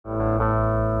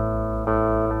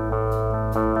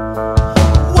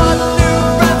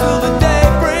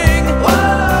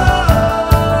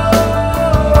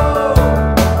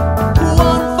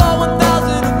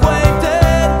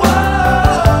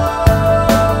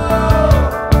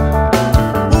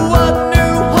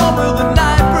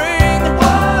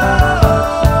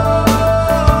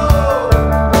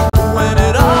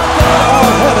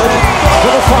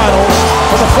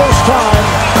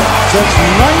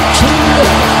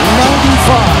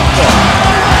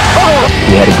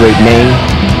He had a great name,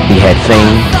 he had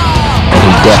fame, and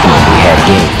he definitely had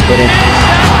game. But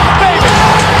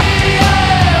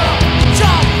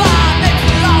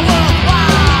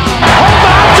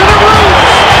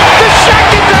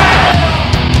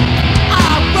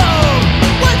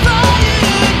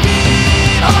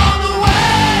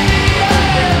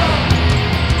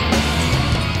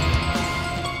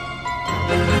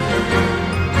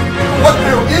what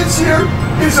there is here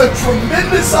is a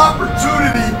tremendous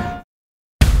opportunity.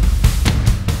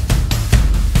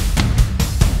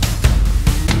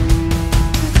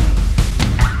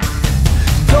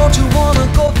 Don't you wanna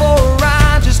go for a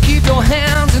ride? Just keep your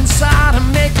hands inside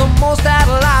and make the most out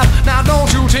of life. Now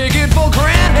don't you take it for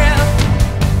granted.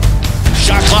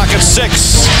 Shot clock at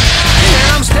 6.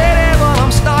 And I'm steady, but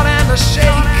I'm starting to shake.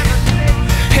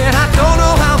 And I don't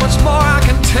know how much more I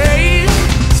can take.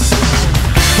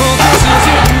 Well, this is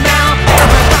it now.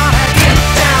 Everybody get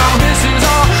down. This is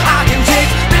all I can take.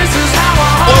 This is how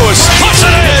I Lewis puts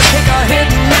it in. take a hit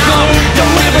now. You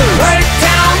never break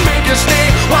down, make you stay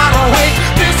wide awake.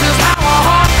 This is how a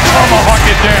heart Tomahawk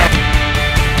it down.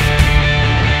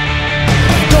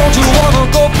 Don't you wanna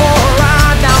go for a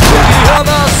ride now to the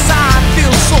other side?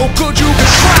 Feels so good you can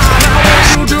try. Now won't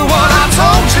you do what I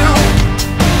told you?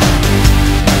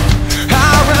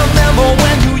 I remember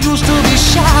when you used to be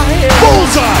shy.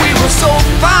 Bullseye. We were so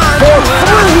fine. For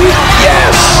 3,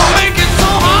 yes. Make it so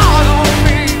hard on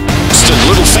me. Just a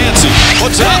little fancy.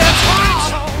 What's up?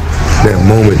 That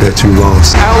moment that you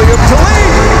lost. Alley-oop to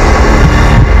Lee.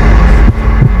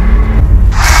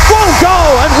 Won't go,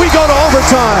 and we go to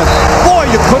overtime. Boy,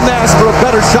 you couldn't ask for a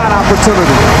better shot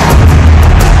opportunity.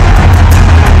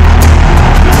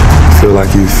 Feel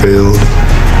like you failed.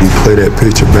 You play that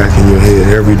picture back in your head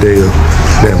every day of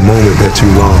that moment that you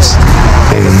lost,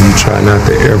 and you try not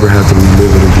to ever have to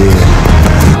relive it again.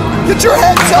 Get your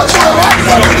head up to a lot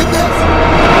better than this.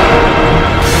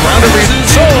 Round of reason,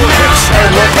 so hits,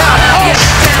 and look out. Get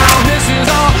down. This is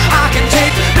all I can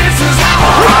take. This is how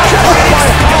I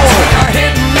take a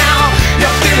hit now. You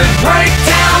feel it break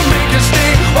down, make you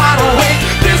stay wide awake.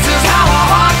 This is how a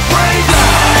heart breaks.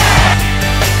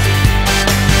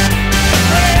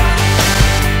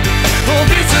 Well,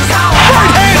 this is how a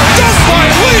Right hand just by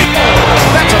Lee.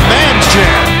 That's a man's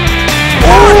jam.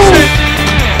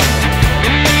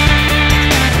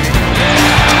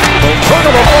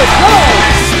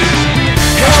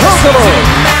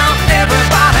 now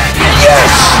everybody get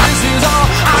Yes! down. This is all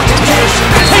I can take.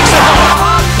 This is how a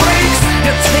heart breaks.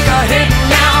 You take a hit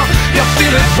now. You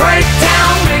feel it break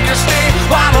down, make you stay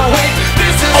wide awake.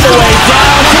 This is All the way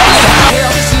down. yeah,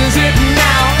 this is it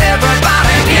now.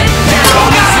 Everybody get down.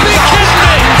 This is all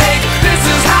I can take. This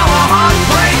is how a heart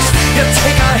breaks. You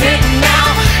take a hit now.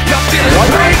 You feel it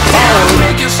break down,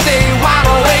 make you stay wide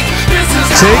awake. This is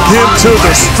how Take a him heart to the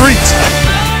breaks. street.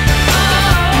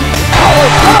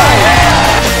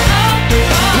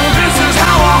 This is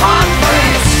how a heart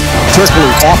breaks. Turkoglu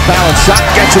off balance shot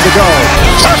gets it to go.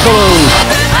 Turkoglu.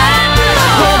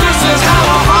 This is how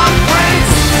a heart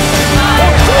breaks.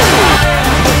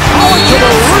 To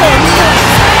the rim.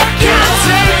 Can't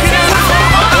take it. This is how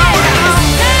a heart breaks.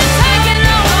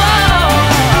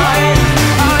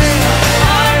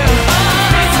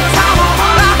 This is how a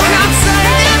heart breaks. I can't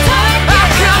take it. I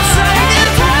can't take it.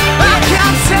 I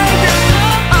can't take it.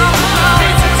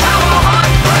 This is how a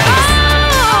heart breaks.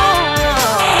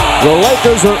 The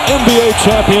Lakers are NBA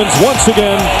champions once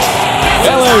again.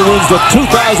 LA wins the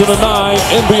 2009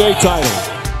 NBA title.